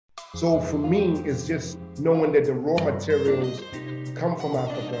So for me, it's just knowing that the raw materials come from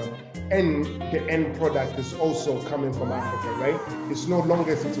Africa and the end product is also coming from Africa, right? It's no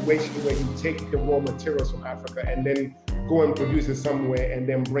longer a situation where you take the raw materials from Africa and then go and produce it somewhere and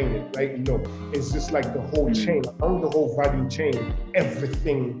then bring it, right? No, it's just like the whole chain, along the whole value chain,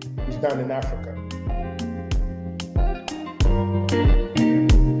 everything is done in Africa.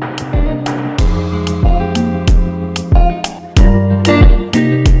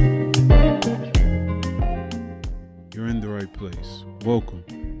 You're in the right place. Welcome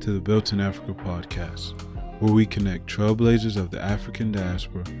to the Built in Africa podcast, where we connect trailblazers of the African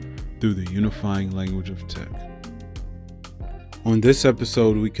diaspora through the unifying language of tech. On this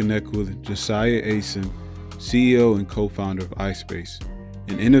episode, we connect with Josiah Eyison, CEO and co-founder of iSpace,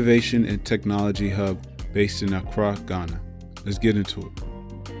 an innovation and technology hub based in Accra, Ghana. Let's get into it.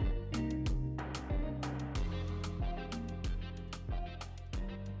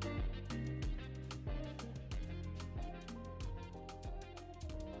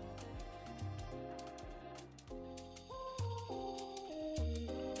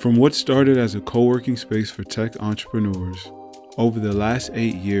 From what started as a co-working space for tech entrepreneurs, over the last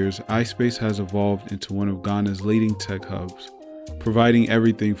 8 years, iSpace has evolved into one of Ghana's leading tech hubs, providing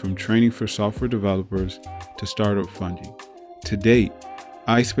everything from training for software developers to startup funding. To date,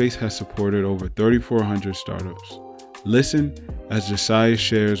 iSpace has supported over 3,400 startups. Listen as Josiah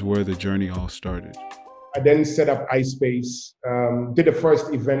shares where the journey all started. I then set up iSpace, did the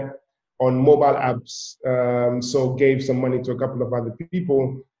first event on mobile apps, so gave some money to a couple of other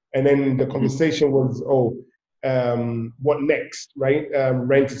people. And then the conversation was, what next, right?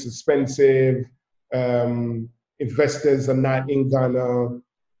 Rent is expensive, investors are not in Ghana,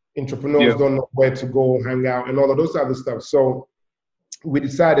 entrepreneurs don't know where to go hang out and all of those other stuff. So we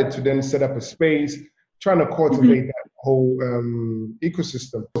decided to then set up a space, trying to cultivate that whole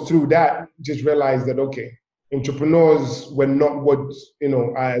ecosystem. Through that, just realized that, okay, entrepreneurs were not what,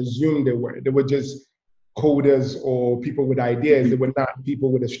 I assumed they were. They were just coders or people with ideas. They were not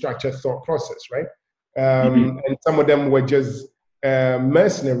people with a structured thought process, right? And some of them were just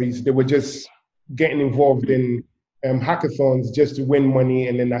mercenaries. They were just getting involved in hackathons just to win money,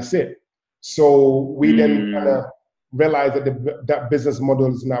 and then that's it. So we then kind of realized that that business model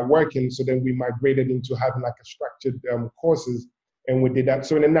is not working. So then we migrated into having like a structured courses, and we did that.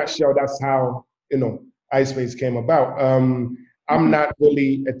 So in a nutshell, that's how iSpace came about. I'm not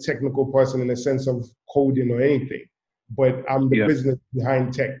really a technical person in the sense of coding or anything, but I'm the business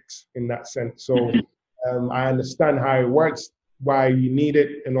behind tech in that sense. So I understand how it works, why you need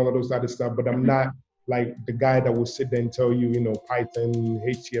it, and all of those other stuff, but I'm not like the guy that will sit there and tell you, Python,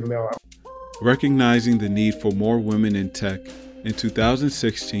 HTML. Recognizing the need for more women in tech, in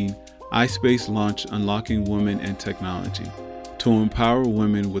 2016, iSpace launched Unlocking Women in Technology to empower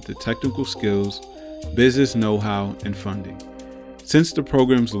women with the technical skills, business know-how, and funding. Since the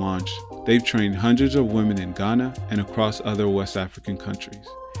program's launch, they've trained hundreds of women in Ghana and across other West African countries,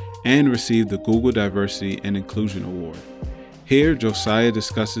 and received the Google Diversity and Inclusion Award. Here, Josiah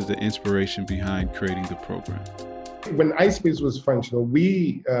discusses the inspiration behind creating the program. When iSpace was functional,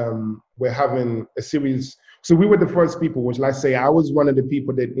 we were having a series. So we were the first people, which let's say I was one of the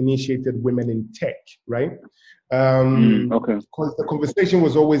people that initiated women in tech, right? Because the conversation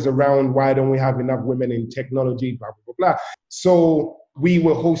was always around, why don't we have enough women in technology, blah, blah, blah, blah. So we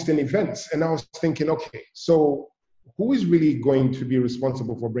were hosting events, and I was thinking, okay, so who is really going to be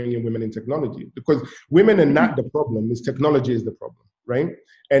responsible for bringing women in technology? Because women are not the problem, it's technology is the problem, right?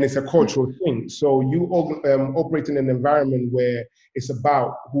 And it's a cultural thing. So you operate in an environment where it's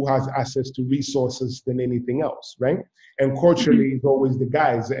about who has access to resources than anything else, right? And culturally, it's always the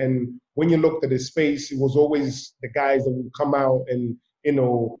guys. And when you looked at the space, it was always the guys that would come out and,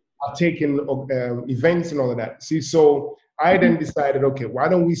 are taking events and all of that. See, so I then decided, okay, why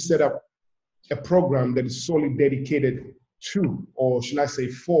don't we set up a program that is solely dedicated to, or should I say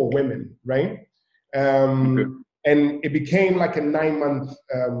for women, right? And it became like a 9-month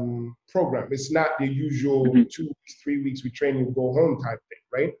program. It's not the usual 2 weeks, 3 weeks, we train you, go home type thing,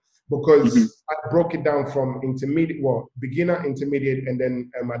 right? Because I broke it down from beginner, intermediate, and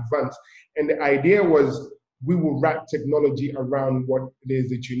then advanced. And the idea was we will wrap technology around what it is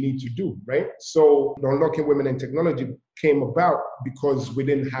that you need to do, right? So the Unlocking Women in Technology came about because we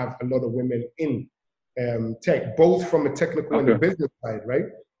didn't have a lot of women in tech, both from a technical and a business side, right?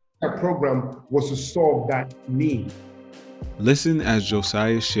 That program was to solve that need. Listen as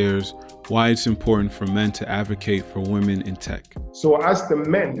Josiah shares why it's important for men to advocate for women in tech. So as the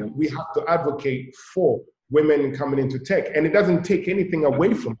men, we have to advocate for women coming into tech. And it doesn't take anything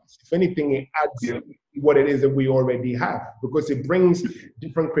away from us. If anything, it adds what it is that we already have, because it brings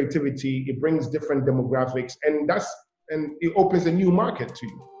different creativity, it brings different demographics, and it opens a new market to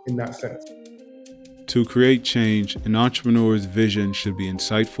you in that sense. To create change, an entrepreneur's vision should be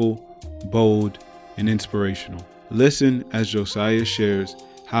insightful, bold, and inspirational. Listen as Josiah shares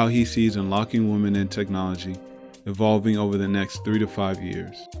how he sees unlocking women in technology evolving over the next 3 to 5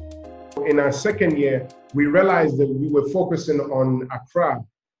 years. In our second year, we realized that we were focusing on Accra.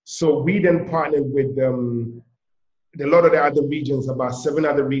 So we then partnered with a lot of the other regions, about 7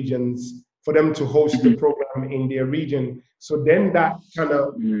 other regions, for them to host the program in their region. So then that kind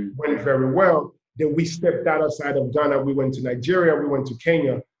of went very well. Then we stepped outside of Ghana. We went to Nigeria, we went to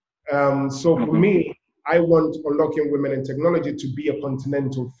Kenya. So for me, I want Unlocking Women in Technology to be a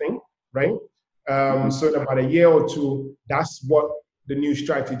continental thing, right? So in about a year or two, that's what the new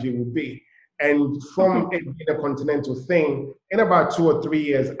strategy will be. And from it being a continental thing, in about 2 or 3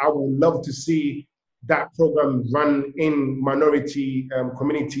 years, I would love to see that program run in minority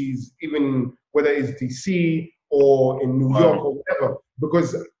communities, even whether it's DC or in New York or whatever.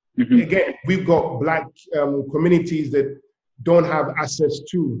 Because again, we've got Black communities that don't have access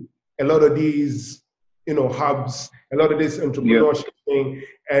to a lot of these, hubs, a lot of this entrepreneurship thing.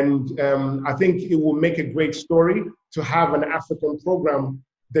 And I think it will make a great story to have an African program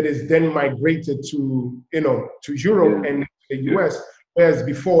that is then migrated to, to Europe and the US, whereas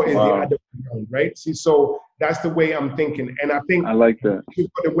before is the other way around, right? See, so that's the way I'm thinking. And I think I like that.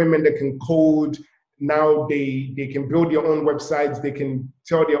 For the women that can code, now they can build their own websites, they can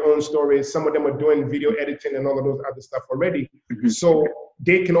tell their own stories. Some of them are doing video editing and all of those other stuff already. So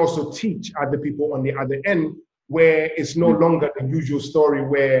they can also teach other people on the other end, where it's no longer the usual story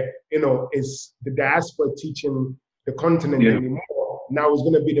where, it's the diaspora teaching the continent anymore. Now it's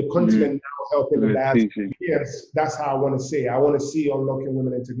going to be the continent now helping the diaspora. Yes, that's how I want to say. I want to see Unlocking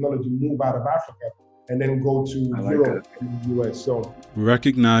Women in Technology move out of Africa and then go to Europe and the US. So,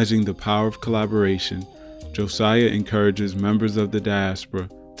 recognizing the power of collaboration, Josiah encourages members of the diaspora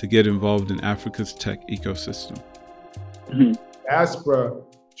to get involved in Africa's tech ecosystem. Diaspora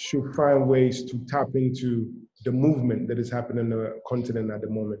should find ways to tap into the movement that is happening on the continent at the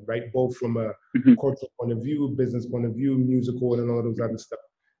moment, right? Both from a cultural point of view, business point of view, musical, and all those other stuff.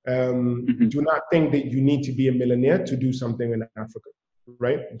 Do not think that you need to be a millionaire to do something in Africa,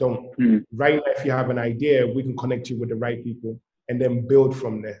 right? Don't. Right now, if you have an idea, we can connect you with the right people and then build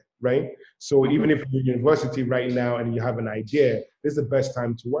from there, right? So even if you're in university right now and you have an idea, this is the best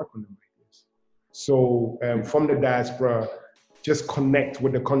time to work on them. So from the diaspora, just connect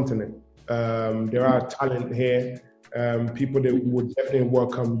with the continent. There are talent here, people that would definitely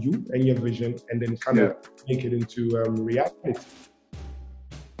welcome you and your vision and then kind of make it into reality.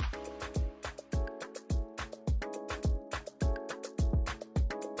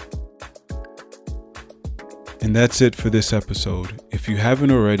 And that's it for this episode. If you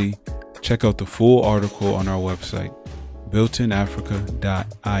haven't already, check out the full article on our website,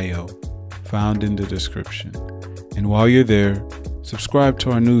 builtinafrica.io, found in the description. And while you're there, subscribe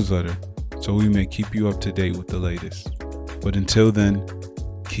to our newsletter so we may keep you up to date with the latest. But until then,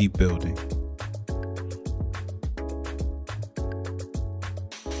 keep building.